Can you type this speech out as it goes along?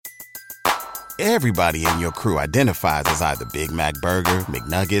Everybody in your crew identifies as either Big Mac Burger,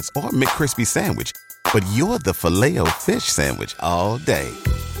 McNuggets, or McCrispy Sandwich. But you're the Filet-O-Fish Sandwich all day.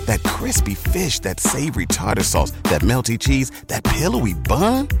 That crispy fish, that savory tartar sauce, that melty cheese, that pillowy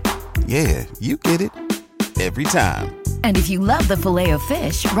bun. Yeah, you get it. Every time. And if you love the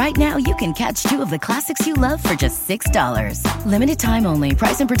Filet-O-Fish, right now you can catch two of the classics you love for just $6. Limited time only.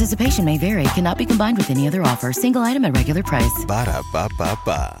 Price and participation may vary. Cannot be combined with any other offer. Single item at regular price.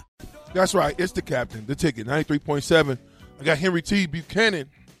 Ba-da-ba-ba-ba. That's right. It's the captain, the ticket, 93.7. I got Henry T. Buchanan,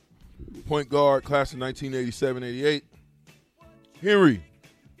 point guard, class of 1987-88. Henry.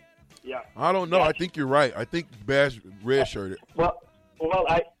 Yeah. I don't know. Yeah. I think you're right. I think Bash redshirted. Well,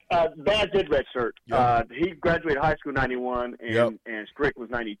 Baz did redshirt. Yeah. He graduated high school in 91, and Strick was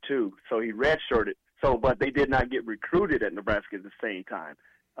 92, so he redshirted. But they did not get recruited at Nebraska at the same time.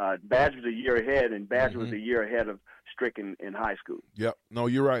 Baz was a year ahead, and Baz was a year ahead of Strick in high school. Yep. No,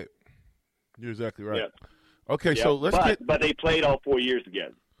 you're right. You're exactly right. Yep. Okay, Yep. so But they played all 4 years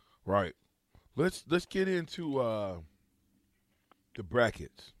together. Right. Let's get into the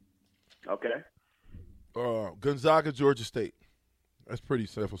brackets. Okay. Gonzaga, Georgia State. That's pretty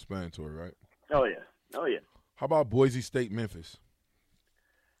self-explanatory, right? Oh yeah. How about Boise State, Memphis?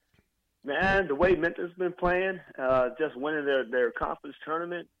 Man, the way Memphis has been playing, just winning their conference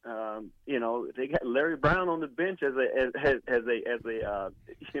tournament, they got Larry Brown on the bench as a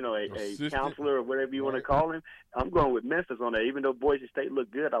counselor or whatever you want to call him. I'm going with Memphis on that. Even though Boise State looked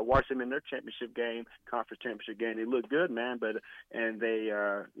good, I watched them in their championship game, conference championship game. They looked good, man. They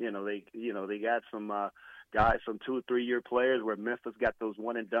got some guys, some 2 or 3 year players where Memphis got those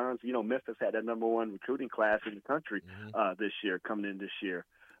one and dones. Memphis had that number one recruiting class in the country this year, coming in this year.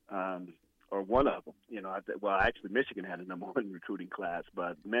 Or one of them, actually Michigan had a number one recruiting class,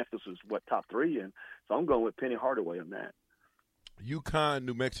 but Memphis was top 3, and so I'm going with Penny Hardaway on that. UConn,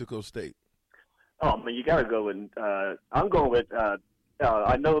 New Mexico State. Oh man, you got to go with. I'm going with.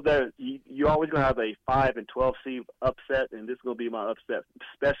 I know that you're always going to have a 5 and 12 seed upset, and this is going to be my upset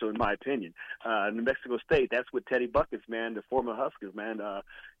special in my opinion. New Mexico State, that's with Teddy Buckets, man, the former Huskers, man.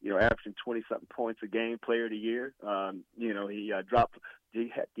 Averaging 20-something points a game, player of the year.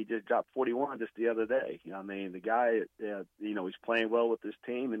 He just dropped 41 just the other day. The guy, he's playing well with his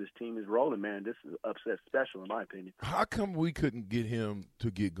team, and his team is rolling, man. This is upset special, in my opinion. How come we couldn't get him to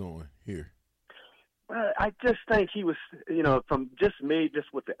get going here? Well, I just think he was, from just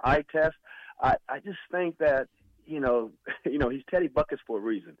with the eye test, I just think that, he's Teddy Buckets for a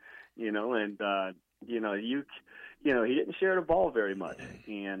reason, he didn't share the ball very much,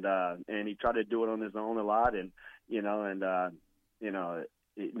 and he tried to do it on his own a lot,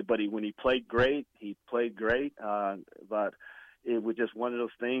 but when he played great, but it was just one of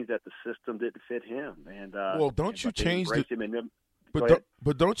those things that the system didn't fit him. And don't you change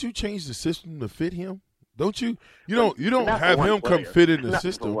don't you change the system to fit him? Don't you? You don't have him come fit in the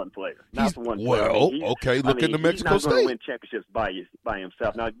system. For one player. Not for one player. Well, okay. Look at the Mexico State. He's not going to win championships by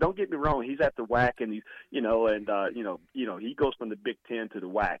himself. Now, don't get me wrong. He's at the WAC, and he goes from the Big Ten to the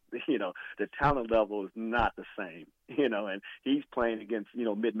WAC. The talent level is not the same. And he's playing against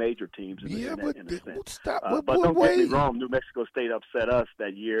mid-major teams in a sense. But don't get me wrong. New Mexico State upset us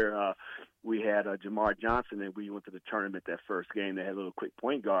that year. We had Jamar Johnson, and we went to the tournament that first game. They had a little quick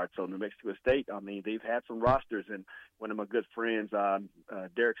point guard. So New Mexico State, they've had some rosters, and one of my good friends,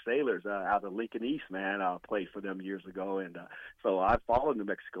 Derek Sailors, out of Lincoln East, man, played for them years ago, and so I followed New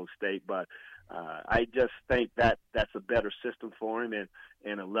Mexico State, but I just think that that's a better system for him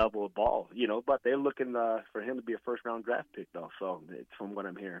and a level of ball, But they're looking for him to be a first-round draft pick, though. So it's from what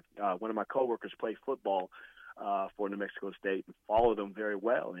I'm hearing. One of my coworkers played football for New Mexico State and followed them very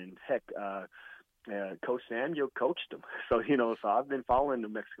well, and heck. Coach Samuel coached them, so so I've been following New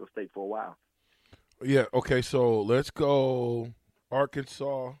Mexico State for a while. Yeah. Okay. So let's go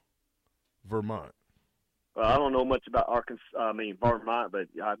Arkansas, Vermont. Well, I don't know much about Vermont, but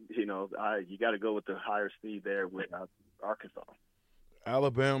you got to go with the higher seed there with Arkansas.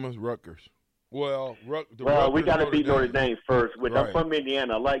 Alabama's Rutgers. Well, we got to beat Notre Dame first. Right. I'm from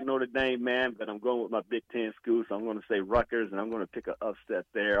Indiana. I like Notre Dame, man, but I'm going with my Big Ten school, so I'm going to say Rutgers, and I'm going to pick an upset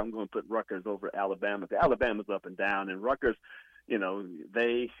there. I'm going to put Rutgers over Alabama. Alabama's up and down, and Rutgers,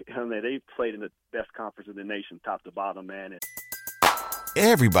 they played in the best conference in the nation, top to bottom, man.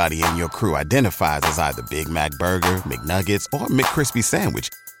 Everybody in your crew identifies as either Big Mac Burger, McNuggets, or McCrispy Sandwich.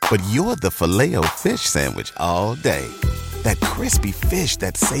 But you're the Filet-O-Fish Sandwich all day. That crispy fish,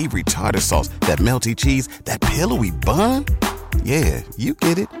 that savory tartar sauce, that melty cheese, that pillowy bun. Yeah, you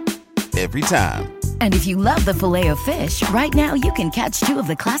get it. Every time. And if you love the Filet-O-Fish, right now you can catch two of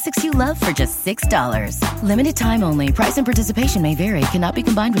the classics you love for just $6. Limited time only. Price and participation may vary. Cannot be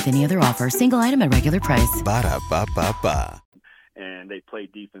combined with any other offer. Single item at regular price. Ba-da-ba-ba-ba. And they play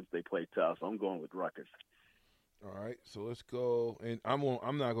defense. They play tough. So I'm going with Rutgers. All right, so let's go. And I'm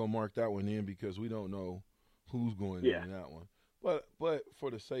not going to mark that one in because we don't know who's going in that one. But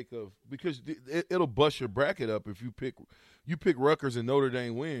for the sake of – because it'll bust your bracket up if you pick Rutgers and Notre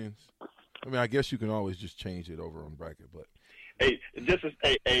Dame wins. I mean, I guess you can always just change it over on bracket, but hey, this is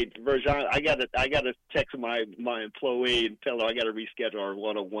Virgin. I gotta text my employee and tell her I gotta reschedule our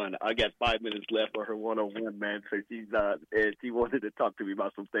 101. I got 5 minutes left for her 101, man. So she wanted to talk to me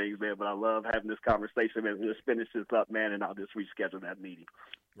about some things, man. But I love having this conversation, man. Let's finish this up, man, and I'll just reschedule that meeting.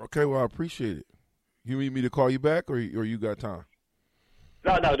 Okay, well, I appreciate it. You need me to call you back, or you got time?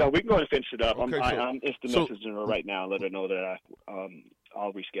 No. We can go ahead and finish it up. Okay, I'm instant messaging her right now. Let her know that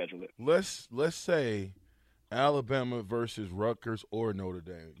I'll reschedule it. Let's say Alabama versus Rutgers or Notre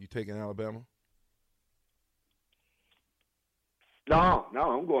Dame. You taking Alabama? No,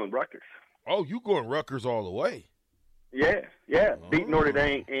 I'm going Rutgers. Oh, you going Rutgers all the way? Yeah. Beat Notre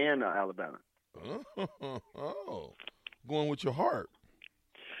Dame and Alabama. Oh, going with your heart.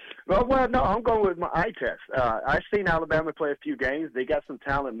 Well, no, I'm going with my eye test. I've seen Alabama play a few games. They got some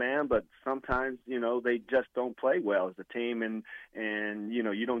talent, man, but sometimes, they just don't play well as a team, and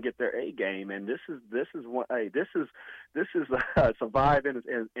you don't get their A game. And this is survive in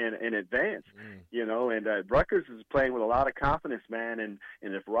advance, And Rutgers is playing with a lot of confidence, man. And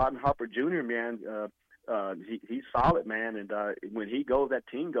if Rodden Hopper Jr., man, he's solid, man. And when he goes, that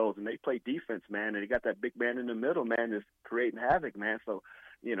team goes, and they play defense, man. And they got that big man in the middle, man, that's creating havoc, man. So.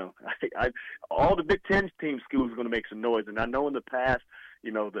 All the Big Ten schools are going to make some noise. And I know in the past,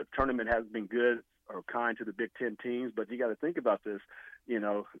 the tournament has been good or kind to the Big Ten teams, but you got to think about this.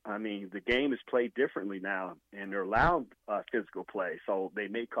 The game is played differently now, and they're allowed physical play. So they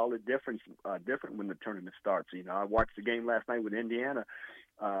may call it different when the tournament starts. I watched the game last night with Indiana.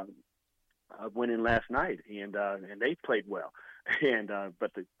 I went in last night, and they played well.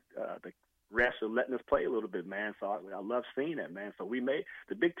 But the refs are letting us play a little bit, man. So I love seeing that, man. So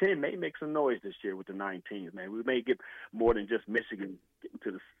the Big Ten may make some noise this year with the 9 teams, man. We may get more than just Michigan getting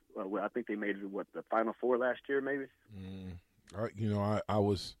to the. I think they made it the Final Four last year, maybe. I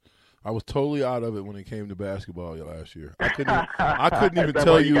was totally out of it when it came to basketball last year. I couldn't even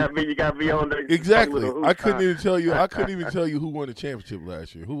tell you. You got me on there. Exactly. I couldn't even tell you. I couldn't even tell you who won the championship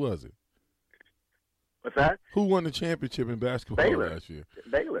last year. Who was it? What's that? Who won the championship in basketball last year?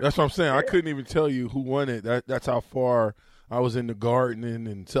 Baylor. That's what I'm saying. Yeah. I couldn't even tell you who won it. That's how far I was into gardening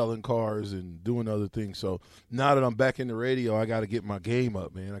and selling cars and doing other things. So now that I'm back in the radio, I got to get my game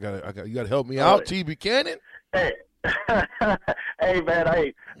up, man. You got to help me out, T. Buchanan. Hey. Hey, man,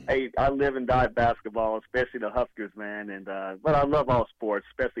 I live and die basketball, especially the Huskers, man. But I love all sports,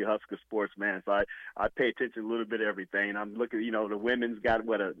 especially Husker sports, man. So I pay attention a little bit to everything. I'm looking, the women's got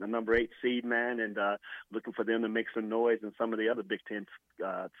a number 8 seed, man, and looking for them to make some noise, and some of the other Big Ten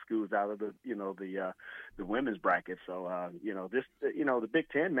schools out of the women's bracket. So the Big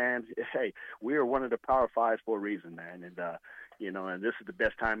Ten, man. Hey, we are one of the Power Fives for a reason, man, and this is the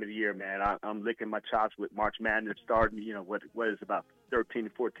best time of the year, man. I'm licking my chops with March Madness starting. What is about 13 to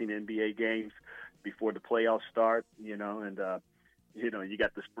 14 NBA games before the playoffs start. You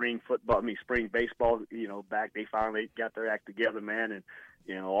got the spring baseball. Back. They finally got their act together, man.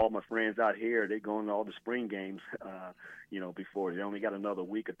 And all my friends out here, they going to all the spring games. Before they only got another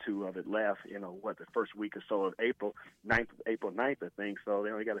week or two of it left. The first week or so of April 9th, I think. So they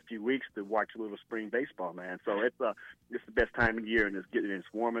only got a few weeks to watch a little spring baseball, man. So it's the best time of the year, and it's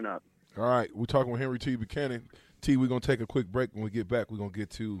warming up. All right, we're talking with Henry T. Buchanan. T, we're going to take a quick break. When we get back, we're going to get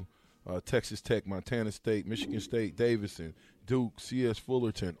to Texas Tech, Montana State, Michigan State, Davidson, Duke, C.S.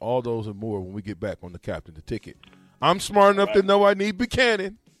 Fullerton, all those and more when we get back on the Captain the Ticket. I'm smart enough to know I need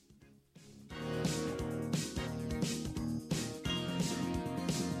Buchanan.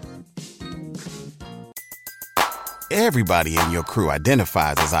 Everybody in your crew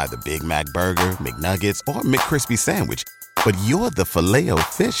identifies as either Big Mac Burger, McNuggets, or McCrispy Sandwich. But you're the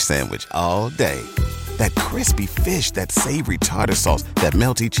Filet-O-Fish Sandwich all day. That crispy fish, that savory tartar sauce, that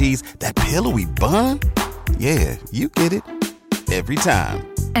melty cheese, that pillowy bun. Yeah, you get it. Every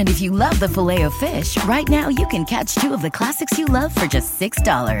time. And if you love the Filet-O-Fish, right now you can catch two of the classics you love for just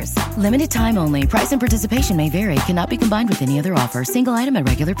 $6. Limited time only. Price and participation may vary. Cannot be combined with any other offer. Single item at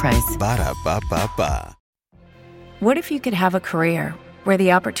regular price. Ba-da-ba-ba-ba. What if you could have a career where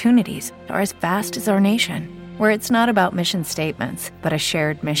the opportunities are as vast as our nation, where it's not about mission statements, but a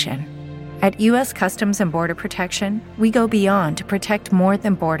shared mission? At U.S. Customs and Border Protection, we go beyond to protect more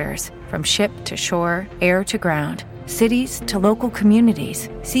than borders. From ship to shore, air to ground, cities to local communities,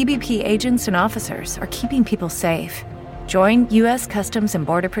 CBP agents and officers are keeping people safe. Join U.S. Customs and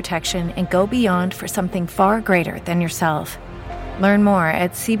Border Protection and go beyond for something far greater than yourself. Learn more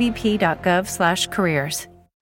at cbp.gov/careers.